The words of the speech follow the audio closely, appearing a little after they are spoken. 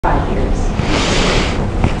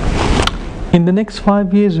In the next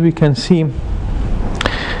 5 years, we can see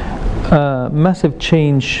massive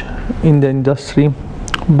change in the industry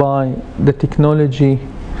by the technology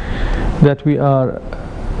that we are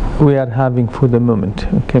having for the moment.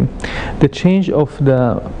 Okay, the change of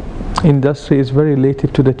the industry is very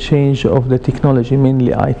related to the change of the technology,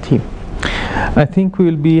 mainly IT. I think we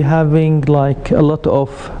will be having like a lot of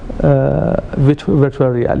virtual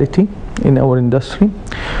reality in our industry.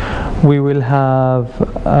 We will have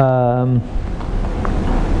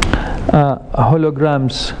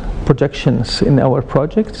holograms projections in our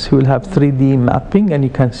projects. We will have 3D mapping, and you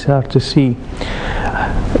can start to see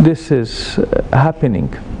this is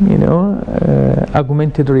happening, you know.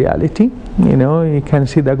 Augmented reality, you know, you can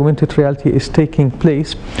see the augmented reality is taking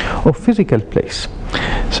place of physical place.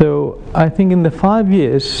 So I think in the 5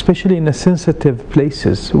 years, especially in the sensitive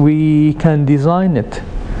places, we can design it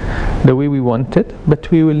the way we want it, but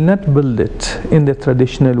we will not build it in the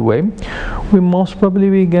traditional way. We most probably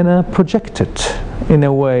we're gonna project it in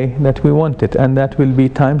a way that we want it, and that will be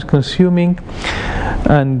time consuming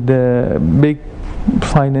and big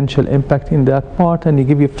financial impact in that part, and you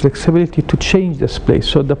give you flexibility to change this place.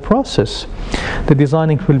 So the process, the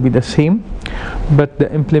designing will be the same, but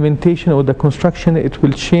the implementation or the construction, it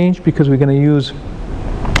will change, because we're going to use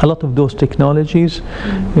a lot of those technologies,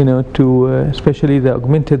 you know, to especially the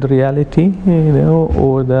augmented reality, you know,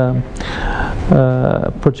 or the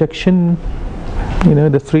projection, you know,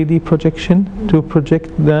 the 3D projection, to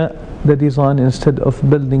project the design instead of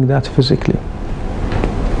building that physically.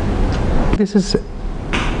 This is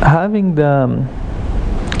having the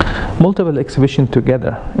multiple exhibition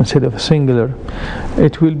together instead of a singular.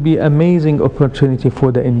 It will be amazing opportunity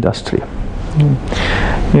for the industry.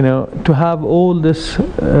 You know, to have all this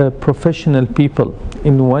professional people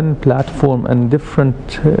in one platform and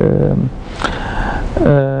different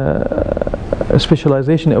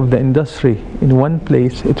specialization of the industry in one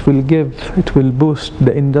place, it will boost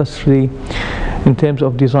the industry in terms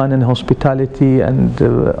of design and hospitality and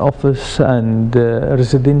office and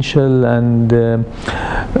residential and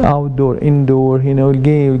outdoor, indoor. You know,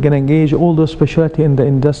 we're gonna engage all those specialty in the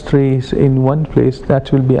industries in one place.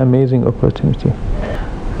 That will be amazing opportunity.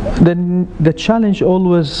 Then the challenge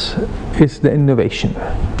always is the innovation.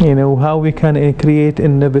 You know, how we can create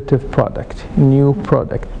innovative product, new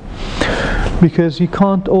product. Because you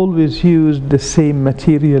can't always use the same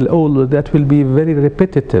material, although that will be very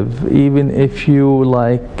repetitive, even if you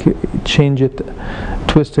like change it,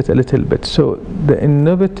 twist it a little bit. So the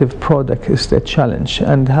innovative product is the challenge,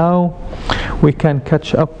 and how we can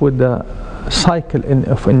catch up with the cycle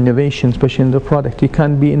of innovation, especially in the product. You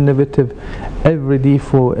can't be innovative every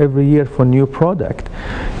year for new product,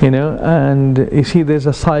 you know. And you see there's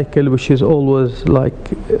a cycle which is always like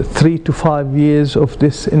 3 to 5 years of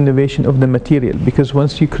this innovation of the material, because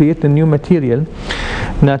once you create a new material,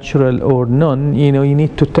 natural or none, you know, you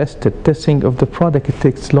need to test it. Testing of the product, it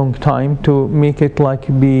takes long time to make it like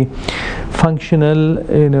be functional,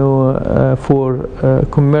 you know, for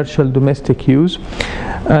commercial domestic use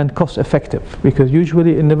and cost effective, because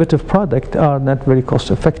usually innovative products are not very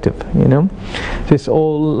cost effective, you know. It's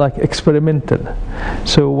all like experimental.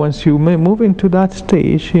 So once you move into that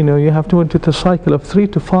stage, you know, you have to go into the cycle of 3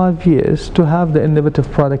 to 5 years to have the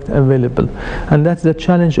innovative product available, and that's the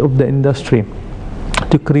challenge of the industry,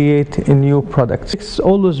 to create a new product. It's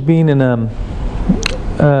always been in a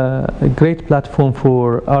great platform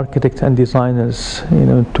for architects and designers, you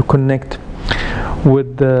know, to connect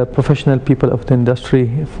with the professional people of the industry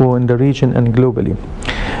in the region and globally.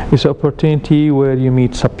 It's an opportunity where you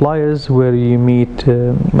meet suppliers, where you meet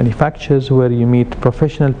manufacturers, where you meet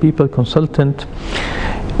professional people, consultant,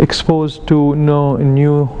 exposed to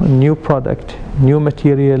new product, new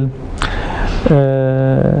material,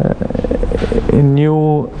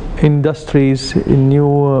 new industries, a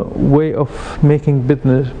new way of making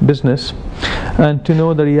business, and to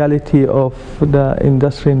know the reality of the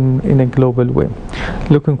industry in a global way.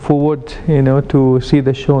 Looking forward, you know, to see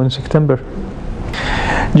the show in September.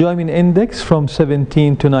 Join me in Index from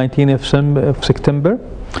 17 to 19 of September.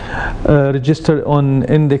 Register on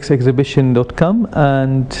indexexhibition.com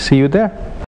and see you there.